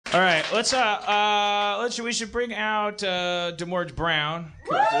All right, we should bring out Demorge Brown.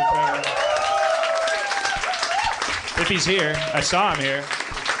 If he's here. I saw him here.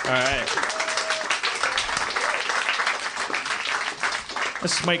 All right.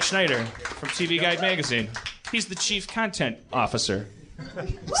 This is Mike Schneider from TV Guide Magazine. He's the chief content officer.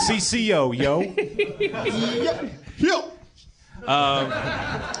 CCO, yo. Yo.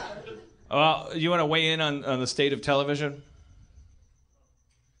 Well, you want to weigh in on the state of television?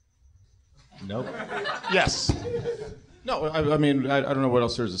 Nope. Yes. No, I mean, I don't know what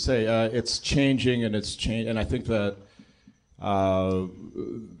else there is to say. It's changing, and and I think that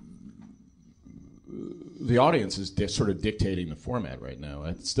the audience is sort of dictating the format right now.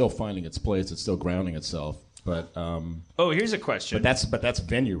 It's still finding its place. It's still grounding itself. But here's a question. But that's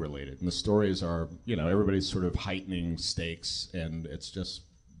venue related, and the stories are, everybody's sort of heightening stakes, and it's just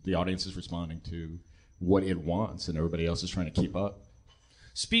the audience is responding to what it wants, and everybody else is trying to keep up.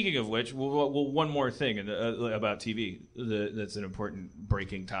 Speaking of which, one more thing about TV that's an important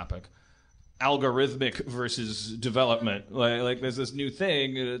breaking topic. Algorithmic versus development. Like there's this new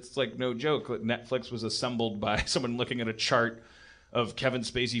thing, and it's like no joke. Netflix was assembled by someone looking at a chart of Kevin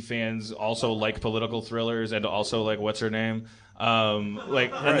Spacey fans also like political thrillers and also like what's her name, and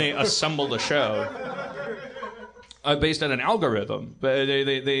they assembled a show based on an algorithm. But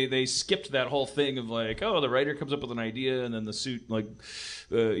they skipped that whole thing of like, oh, the writer comes up with an idea and then the suit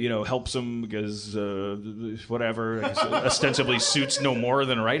helps him because whatever. Ostensibly suits know more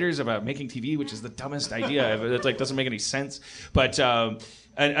than writers about making TV, which is the dumbest idea. It doesn't make any sense. But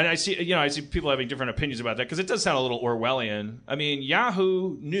and I see people having different opinions about that because it does sound a little Orwellian. I mean,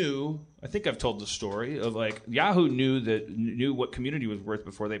 Yahoo knew. I think I've told the story of like Yahoo knew what Community was worth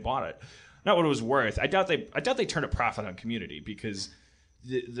before they bought it. Not what it was worth. I doubt they turned a profit on Community because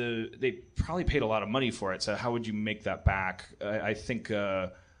they probably paid a lot of money for it. So how would you make that back? I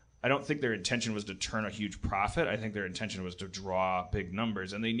don't think their intention was to turn a huge profit. I think their intention was to draw big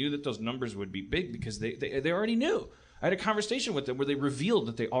numbers, and they knew that those numbers would be big because they already knew. I had a conversation with them where they revealed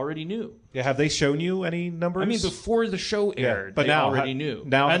that they already knew. Yeah, have they shown you any numbers? I mean, before the show aired, but they now, already knew.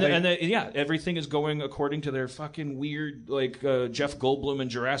 Now, everything is going according to their fucking weird, Jeff Goldblum in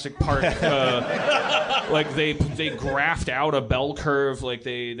Jurassic Park. Like they graphed out a bell curve, like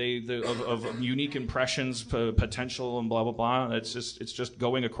of unique impressions, potential, and blah blah blah. It's just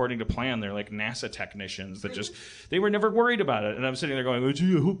going according to plan. They're like NASA technicians that they were never worried about it. And I'm sitting there going, oh,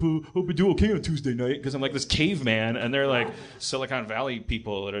 gee, I hope I do okay on Tuesday night because I'm like this caveman. And they're like Silicon Valley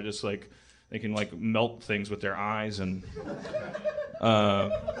people that are just like they can like melt things with their eyes, and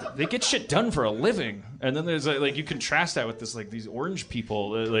they get shit done for a living. And then there's like you contrast that with this like these orange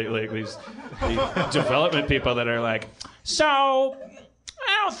people, like these development people that are like, so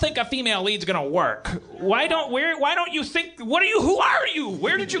I don't think a female lead's gonna work. Why don't you think? Who are you?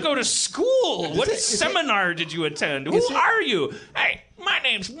 Where did you go to school? What seminar did you attend? Who are you? Hey, my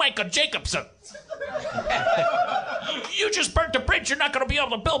name's Michael Jacobson. You just burnt a bridge you're not going to be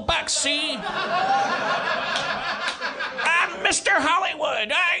able to build back, see? I'm Mr.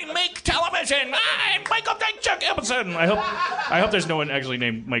 Hollywood. I make television. I'm Michael Jacobson. I hope there's no one actually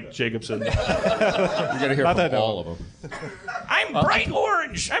named Mike Jacobson. You're going to hear from all of them. I'm bright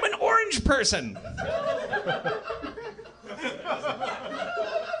orange. I'm an orange person.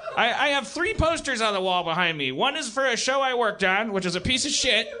 I have 3 posters on the wall behind me. One is for a show I worked on, which is a piece of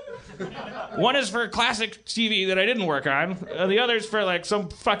shit. One is for classic TV that I didn't work on. And the other is for like some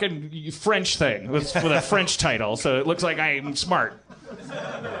fucking French thing with a French title, so it looks like I'm smart.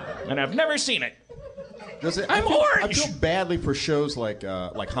 And I've never seen it. I'm orange. I feel badly for shows like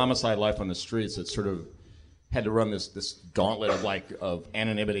Homicide: Life on the Streets that sort of had to run this gauntlet of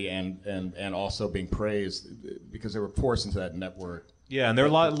anonymity and also being praised because they were forced into that network. Yeah, and there are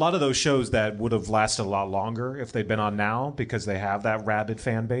a lot of those shows that would have lasted a lot longer if they'd been on now because they have that rabid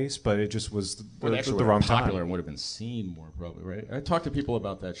fan base, but it just was the wrong time. Popular and would have been seen more probably, right? I talked to people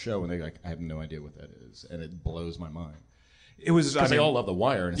about that show and they're like, I have no idea what that is, and it blows my mind. It was because they all love The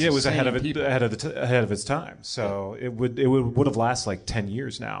Wire. And it was ahead of its time. So it would have lasted like 10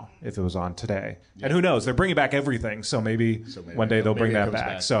 years now if it was on today. Yeah. And who knows? They're bringing back everything, so maybe one day they'll bring that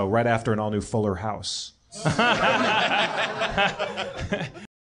back. So right after an all new Fuller House.